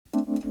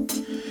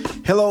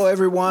Hello,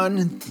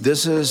 everyone.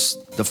 This is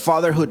the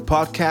Fatherhood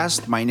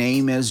Podcast. My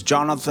name is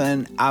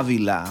Jonathan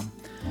Avila,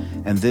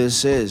 and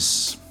this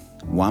is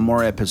one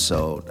more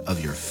episode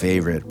of your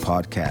favorite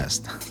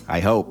podcast.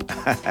 I hope.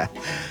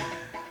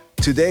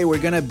 Today, we're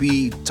going to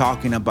be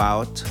talking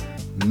about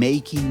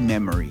making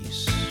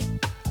memories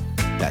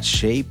that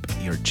shape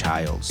your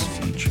child's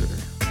future.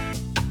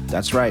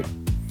 That's right.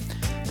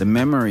 The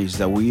memories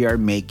that we are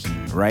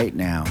making right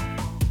now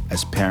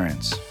as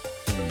parents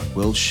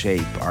will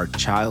shape our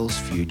child's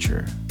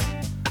future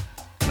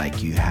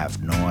like you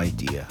have no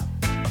idea.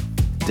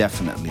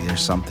 Definitely, there's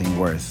something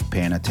worth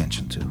paying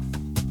attention to.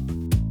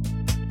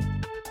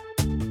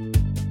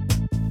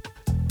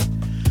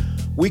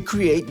 We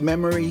create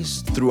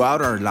memories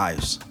throughout our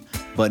lives,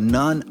 but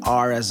none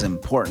are as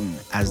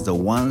important as the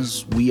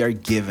ones we are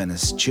given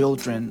as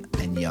children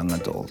and young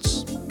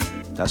adults.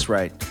 That's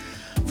right.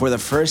 For the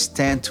first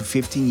 10 to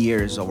 15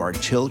 years of our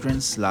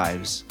children's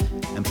lives,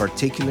 and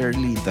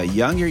particularly the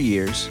younger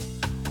years,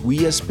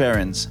 we as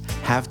parents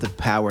have the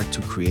power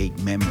to create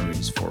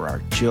memories for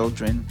our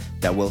children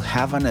that will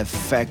have an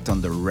effect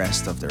on the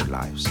rest of their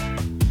lives.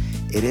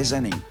 It is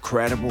an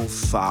incredible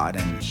thought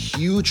and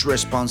huge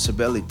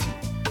responsibility,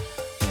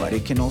 but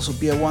it can also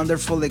be a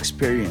wonderful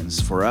experience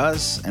for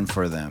us and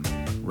for them,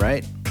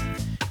 right?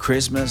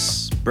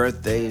 Christmas,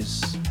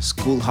 birthdays,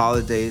 school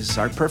holidays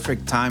are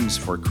perfect times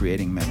for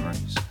creating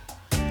memories.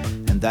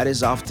 And that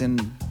is often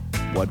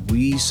what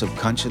we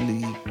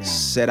subconsciously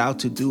set out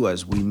to do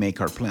as we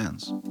make our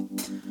plans.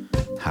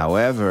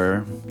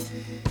 However,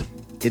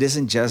 it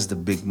isn't just the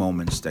big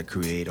moments that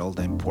create all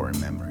the important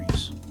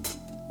memories.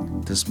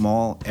 The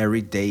small,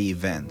 everyday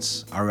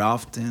events are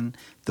often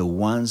the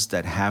ones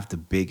that have the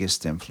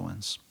biggest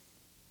influence.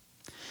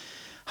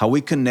 How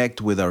we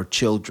connect with our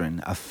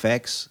children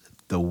affects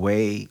the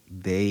way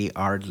they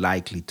are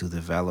likely to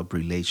develop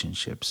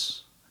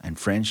relationships and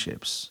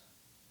friendships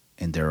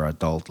in their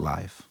adult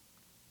life.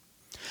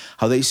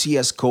 How they see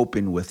us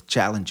coping with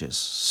challenges,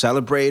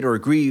 celebrate or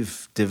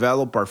grieve,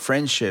 develop our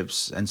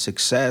friendships and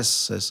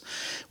successes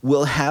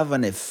will have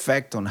an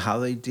effect on how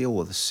they deal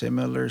with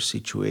similar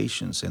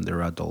situations in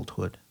their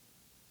adulthood.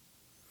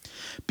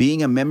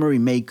 Being a memory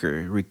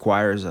maker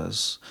requires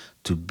us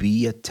to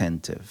be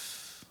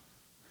attentive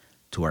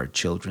to our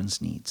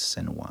children's needs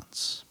and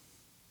wants.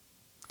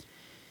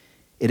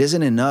 It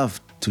isn't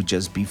enough to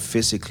just be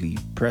physically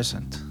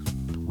present.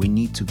 We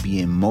need to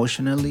be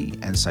emotionally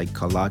and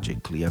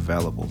psychologically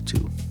available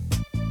too.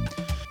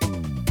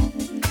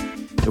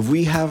 If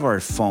we have our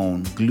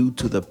phone glued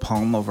to the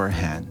palm of our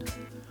hand,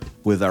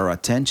 with our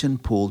attention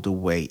pulled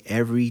away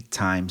every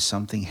time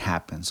something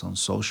happens on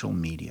social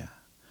media,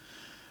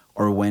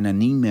 or when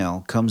an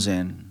email comes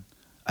in,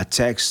 a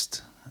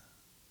text,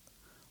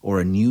 or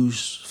a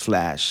news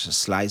flash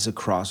slides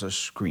across our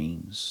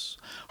screens,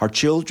 our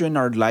children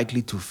are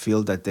likely to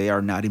feel that they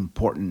are not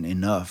important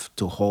enough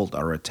to hold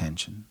our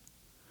attention.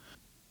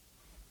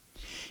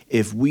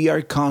 If we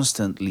are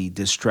constantly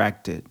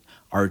distracted,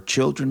 our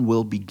children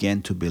will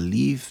begin to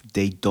believe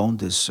they don't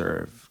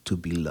deserve to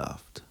be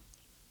loved.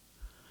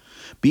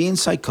 Being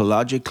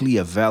psychologically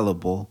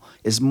available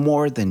is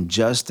more than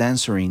just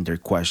answering their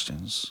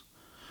questions.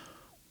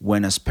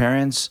 When, as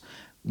parents,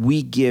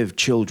 we give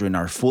children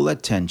our full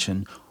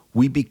attention,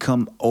 we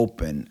become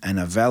open and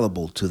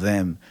available to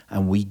them,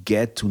 and we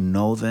get to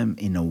know them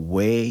in a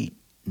way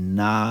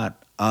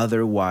not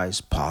otherwise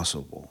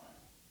possible.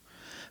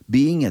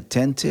 Being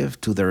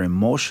attentive to their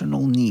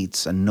emotional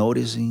needs and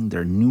noticing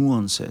their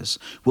nuances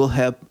will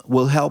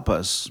help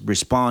us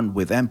respond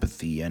with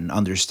empathy and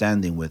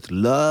understanding, with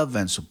love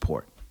and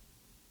support.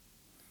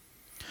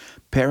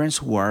 Parents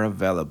who are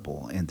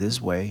available in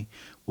this way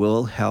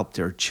will help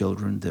their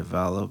children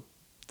develop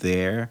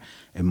their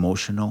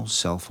emotional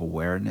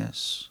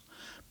self-awareness,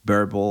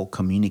 verbal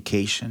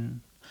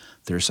communication,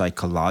 their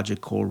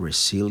psychological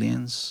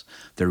resilience,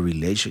 their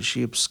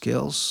relationship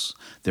skills,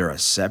 their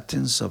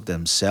acceptance of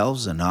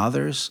themselves and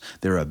others,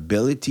 their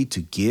ability to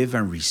give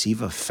and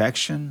receive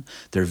affection,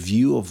 their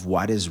view of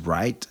what is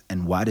right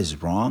and what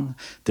is wrong,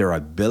 their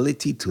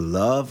ability to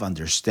love,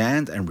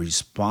 understand, and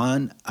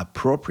respond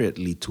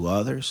appropriately to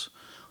others.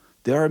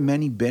 There are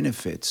many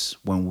benefits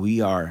when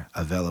we are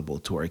available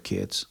to our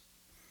kids.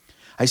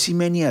 I see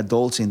many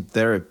adults in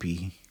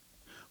therapy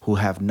who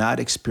have not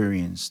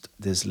experienced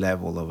this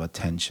level of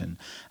attention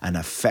and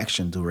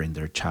affection during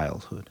their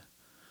childhood.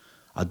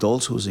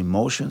 Adults whose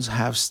emotions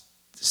have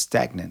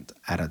stagnant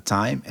at a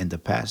time in the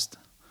past.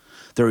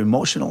 Their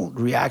emotional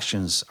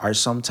reactions are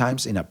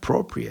sometimes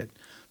inappropriate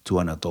to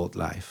an adult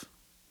life,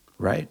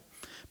 right?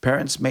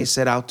 Parents may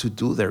set out to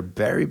do their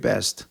very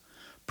best,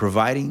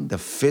 providing the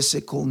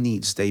physical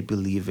needs they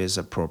believe is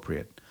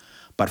appropriate,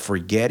 but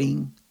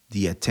forgetting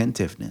the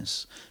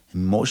attentiveness,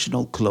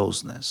 emotional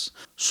closeness,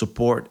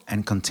 support,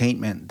 and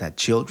containment that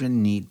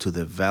children need to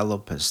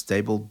develop a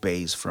stable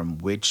base from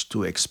which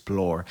to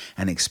explore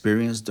and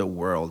experience the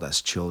world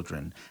as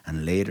children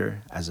and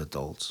later as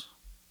adults.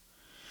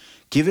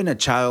 Giving a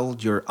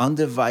child your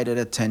undivided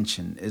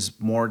attention is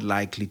more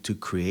likely to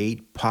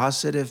create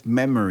positive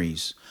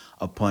memories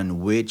upon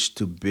which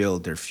to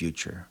build their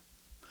future.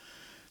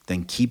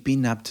 than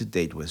keeping up to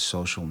date with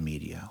social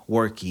media,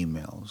 work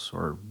emails,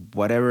 or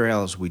whatever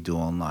else we do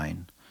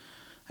online.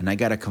 And I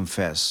gotta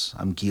confess,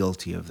 I'm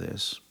guilty of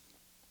this.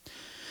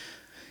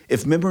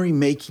 If memory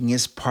making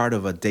is part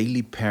of a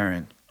daily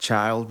parent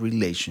child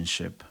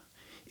relationship,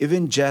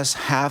 even just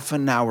half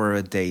an hour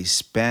a day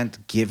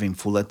spent giving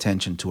full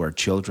attention to our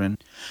children,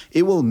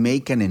 it will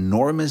make an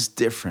enormous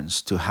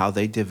difference to how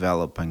they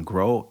develop and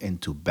grow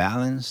into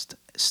balanced,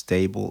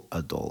 stable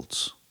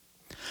adults.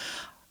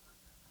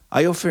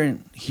 I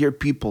often hear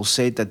people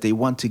say that they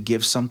want to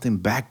give something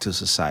back to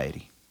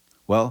society.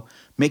 Well,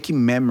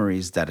 making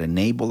memories that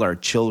enable our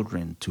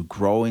children to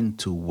grow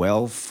into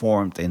well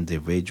formed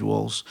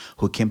individuals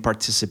who can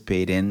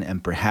participate in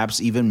and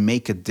perhaps even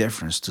make a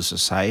difference to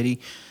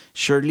society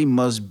surely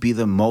must be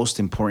the most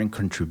important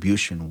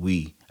contribution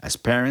we, as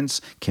parents,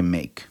 can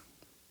make.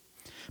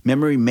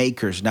 Memory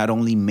makers not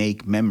only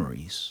make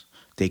memories,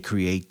 they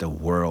create the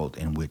world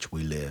in which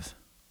we live.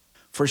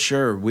 For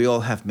sure, we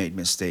all have made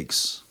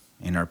mistakes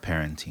in our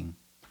parenting.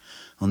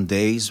 On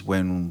days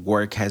when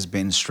work has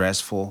been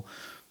stressful,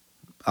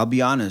 I'll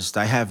be honest,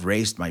 I have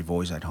raised my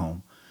voice at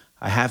home.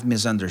 I have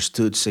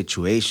misunderstood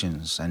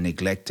situations and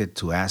neglected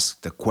to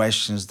ask the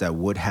questions that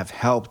would have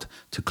helped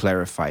to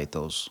clarify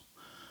those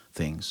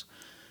things.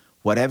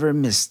 Whatever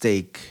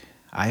mistake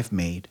I've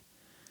made,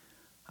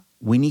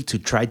 we need to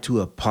try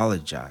to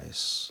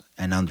apologize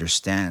and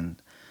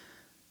understand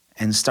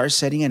and start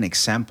setting an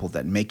example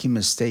that making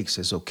mistakes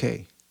is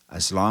okay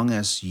as long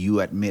as you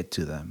admit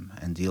to them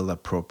and deal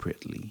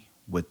appropriately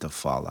with the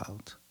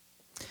fallout.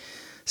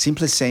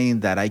 Simply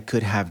saying that I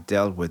could have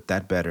dealt with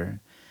that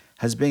better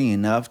has been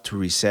enough to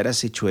reset a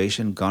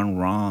situation gone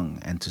wrong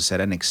and to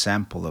set an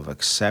example of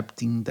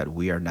accepting that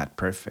we are not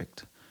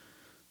perfect.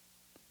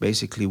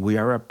 Basically, we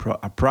are a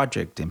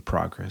project in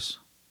progress.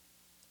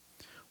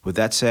 With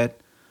that said,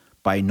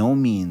 by no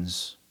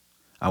means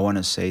I want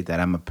to say that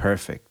I'm a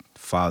perfect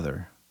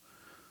father,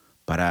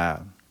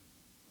 but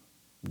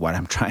what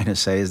I'm trying to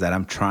say is that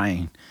I'm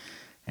trying,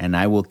 and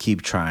I will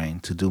keep trying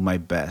to do my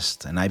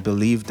best. And I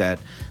believe that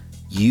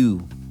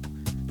you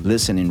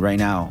listening right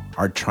now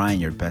are trying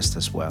your best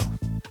as well.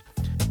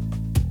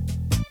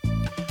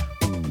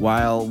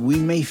 While we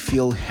may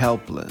feel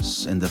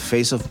helpless in the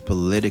face of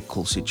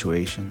political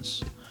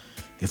situations,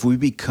 if we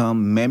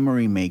become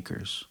memory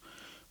makers,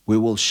 we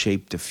will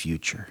shape the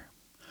future.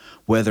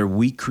 Whether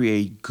we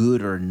create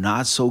good or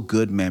not so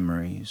good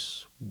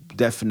memories,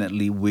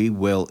 definitely we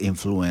will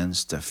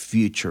influence the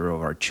future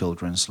of our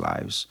children's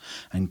lives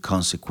and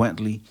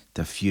consequently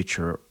the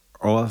future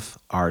of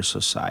our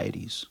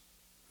societies.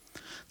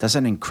 That's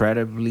an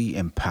incredibly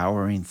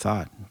empowering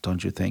thought,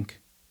 don't you think?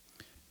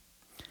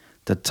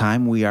 The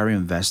time we are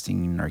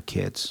investing in our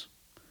kids,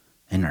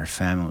 in our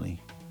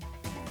family,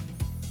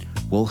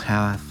 will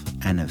have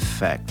an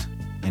effect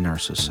in our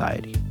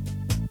society.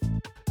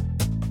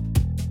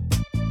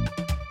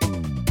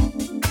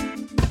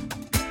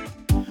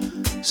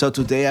 So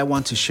today I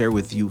want to share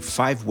with you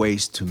 5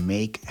 ways to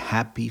make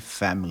happy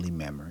family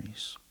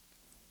memories.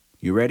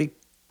 You ready?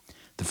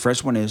 The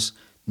first one is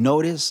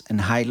notice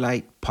and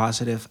highlight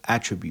positive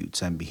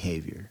attributes and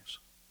behaviors.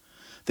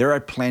 There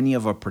are plenty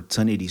of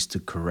opportunities to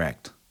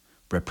correct,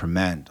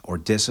 reprimand, or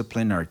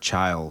discipline our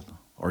child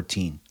or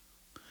teen.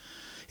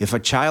 If a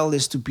child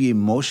is to be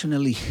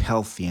emotionally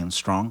healthy and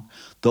strong,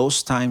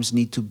 those times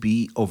need to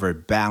be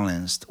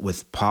overbalanced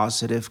with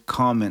positive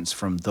comments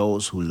from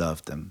those who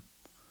love them.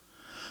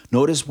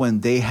 Notice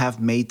when they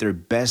have made their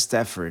best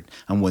effort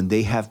and when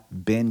they have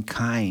been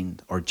kind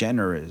or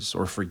generous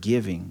or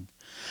forgiving.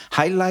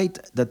 Highlight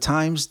the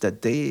times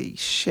that they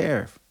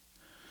share.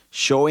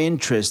 Show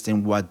interest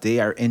in what they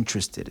are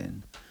interested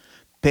in.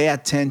 Pay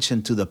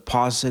attention to the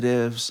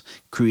positives.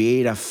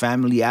 Create a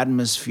family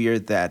atmosphere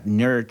that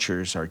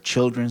nurtures our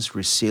children's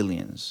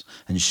resilience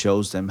and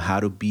shows them how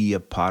to be a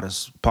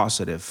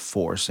positive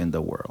force in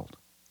the world.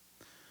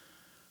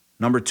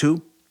 Number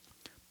 2,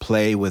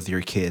 play with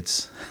your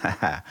kids.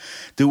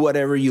 Do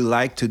whatever you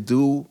like to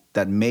do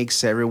that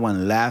makes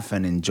everyone laugh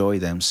and enjoy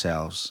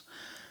themselves.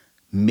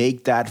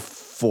 Make that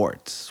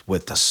fort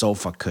with the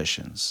sofa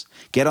cushions.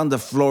 Get on the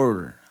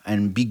floor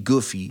and be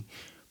goofy.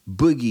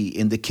 Boogie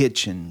in the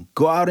kitchen.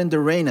 Go out in the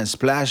rain and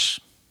splash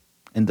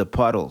in the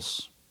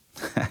puddles.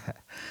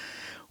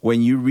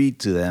 When you read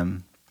to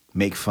them,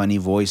 make funny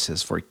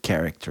voices for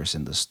characters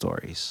in the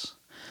stories.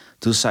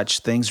 Do such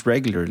things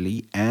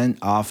regularly and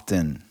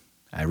often.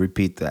 I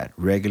repeat that,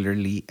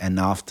 regularly and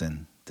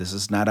often. This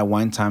is not a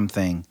one-time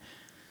thing.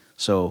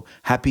 So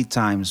happy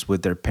times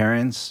with their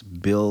parents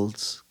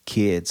builds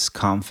kids'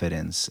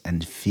 confidence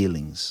and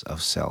feelings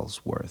of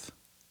self-worth.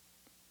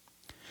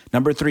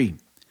 Number 3,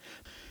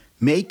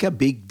 make a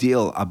big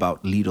deal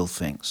about little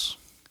things.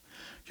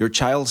 Your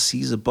child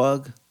sees a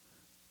bug.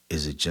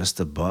 Is it just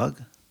a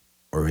bug?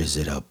 Or is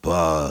it a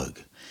bug?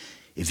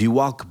 If you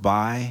walk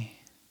by,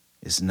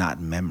 it's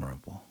not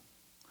memorable.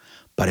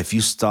 But if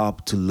you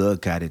stop to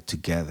look at it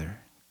together,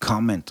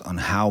 comment on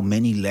how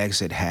many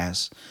legs it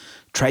has,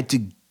 try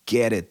to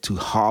get it to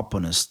hop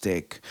on a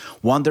stick,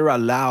 wonder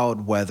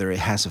aloud whether it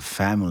has a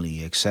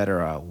family,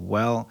 etc.,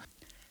 well,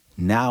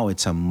 Now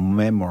it's a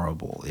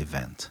memorable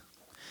event.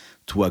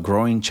 To a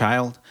growing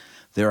child,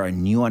 there are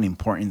new and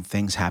important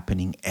things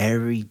happening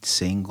every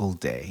single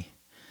day.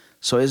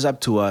 So it's up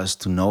to us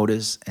to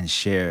notice and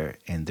share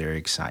in their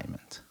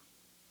excitement.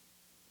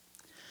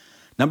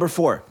 Number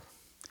 4,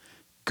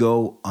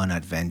 go on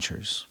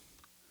adventures.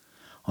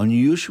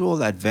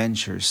 Unusual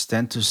adventures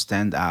tend to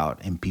stand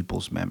out in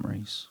people's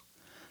memories.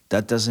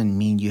 That doesn't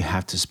mean you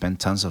have to spend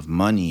tons of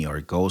money or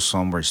go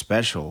somewhere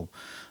special,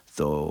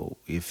 though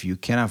if you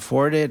can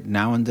afford it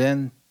now and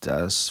then,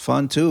 that's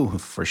fun too,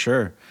 for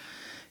sure.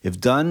 If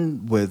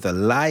done with a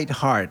light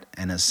heart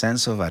and a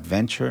sense of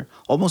adventure,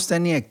 almost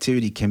any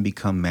activity can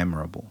become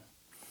memorable.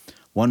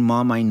 One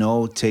mom I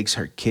know takes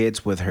her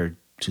kids with her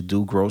to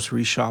do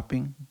grocery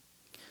shopping.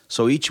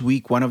 So each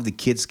week, one of the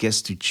kids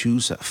gets to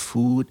choose a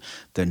food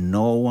that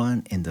no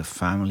one in the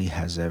family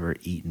has ever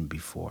eaten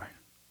before.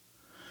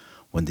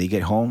 When they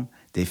get home,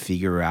 they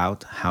figure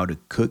out how to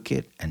cook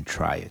it and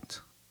try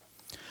it.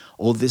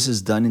 All this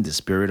is done in the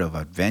spirit of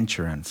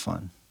adventure and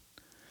fun.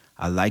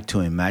 I like to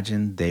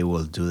imagine they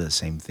will do the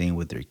same thing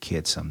with their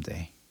kids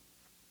someday.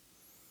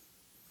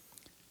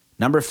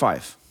 Number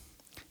 5,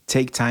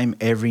 take time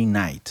every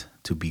night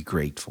to be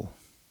grateful.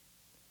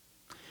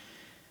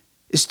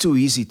 It's too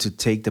easy to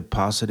take the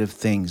positive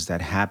things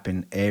that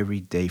happen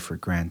every day for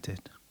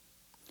granted.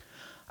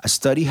 A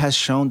study has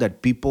shown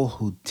that people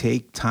who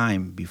take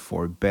time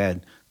before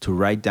bed to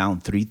write down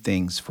 3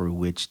 things for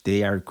which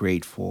they are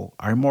grateful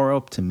are more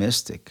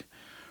optimistic,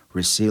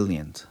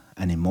 resilient,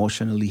 and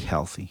emotionally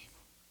healthy.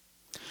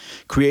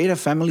 Create a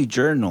family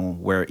journal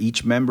where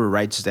each member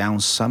writes down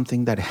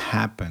something that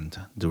happened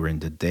during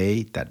the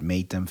day that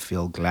made them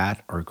feel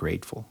glad or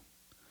grateful.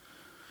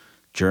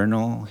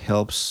 Journal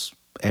helps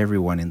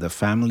everyone in the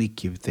family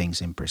keep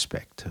things in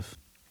perspective.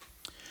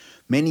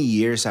 Many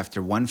years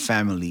after one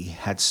family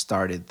had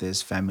started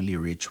this family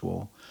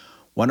ritual,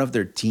 one of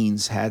their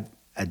teens had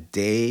a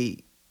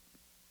day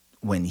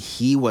when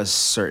he was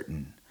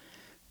certain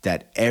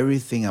that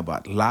everything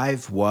about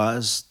life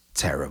was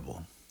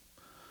terrible.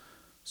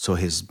 So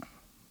his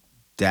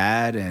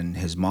dad and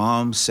his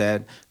mom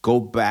said, "Go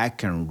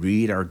back and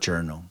read our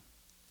journal.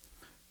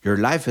 Your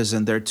life is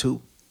in there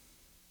too."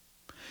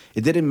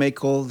 It didn't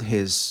make all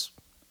his,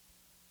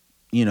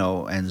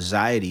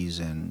 anxieties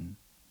and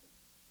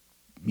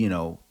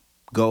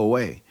go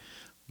away.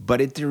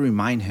 But it did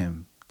remind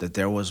him that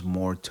there was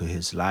more to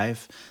his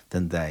life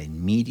than the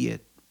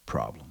immediate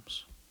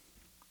problems.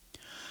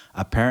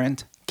 A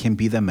parent can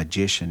be the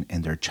magician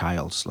in their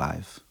child's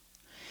life,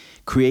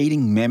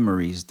 creating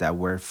memories that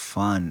were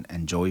fun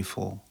and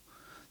joyful,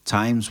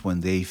 times when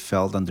they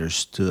felt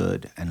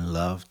understood and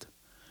loved.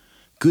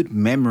 Good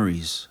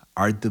memories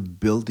are the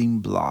building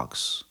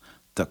blocks,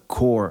 the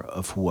core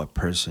of who a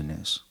person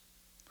is.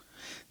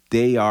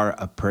 They are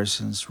a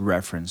person's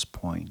reference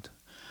point.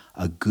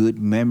 A good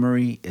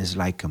memory is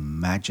like a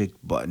magic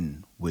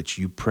button which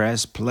you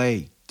press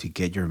play to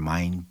get your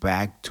mind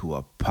back to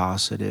a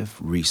positive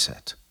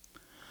reset.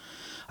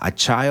 A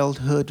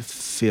childhood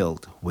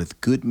filled with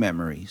good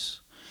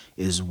memories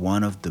is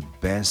one of the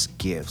best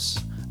gifts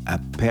a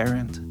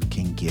parent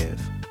can give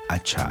a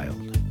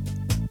child.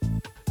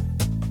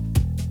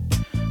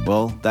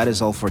 Well, that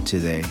is all for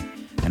today.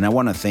 And I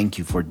want to thank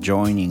you for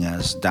joining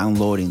us,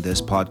 downloading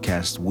this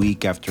podcast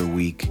week after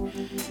week.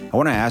 I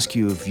want to ask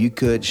you if you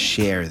could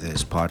share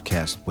this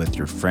podcast with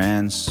your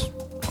friends,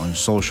 on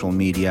social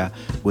media,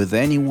 with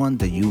anyone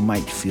that you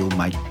might feel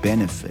might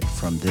benefit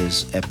from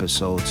these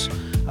episodes,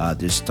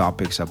 these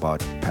topics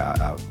about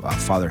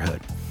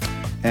fatherhood.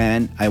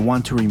 And I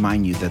want to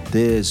remind you that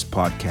this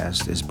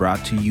podcast is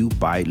brought to you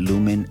by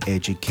Lumen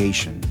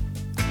Education.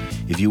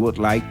 If you would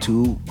like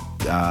to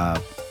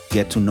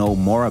get to know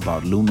more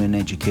about Lumen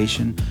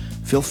Education,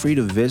 feel free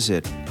to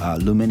visit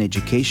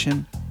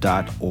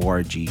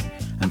lumeneducation.org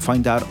and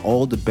find out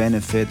all the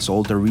benefits,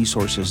 all the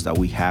resources that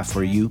we have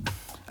for you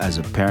as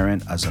a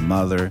parent, as a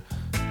mother,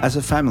 as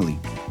a family.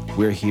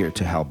 We're here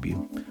to help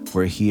you.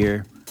 We're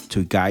here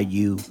to guide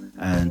you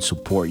and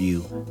support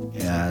you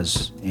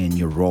as in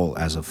your role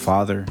as a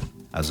father,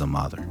 as a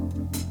mother.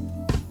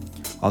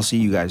 I'll see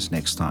you guys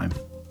next time.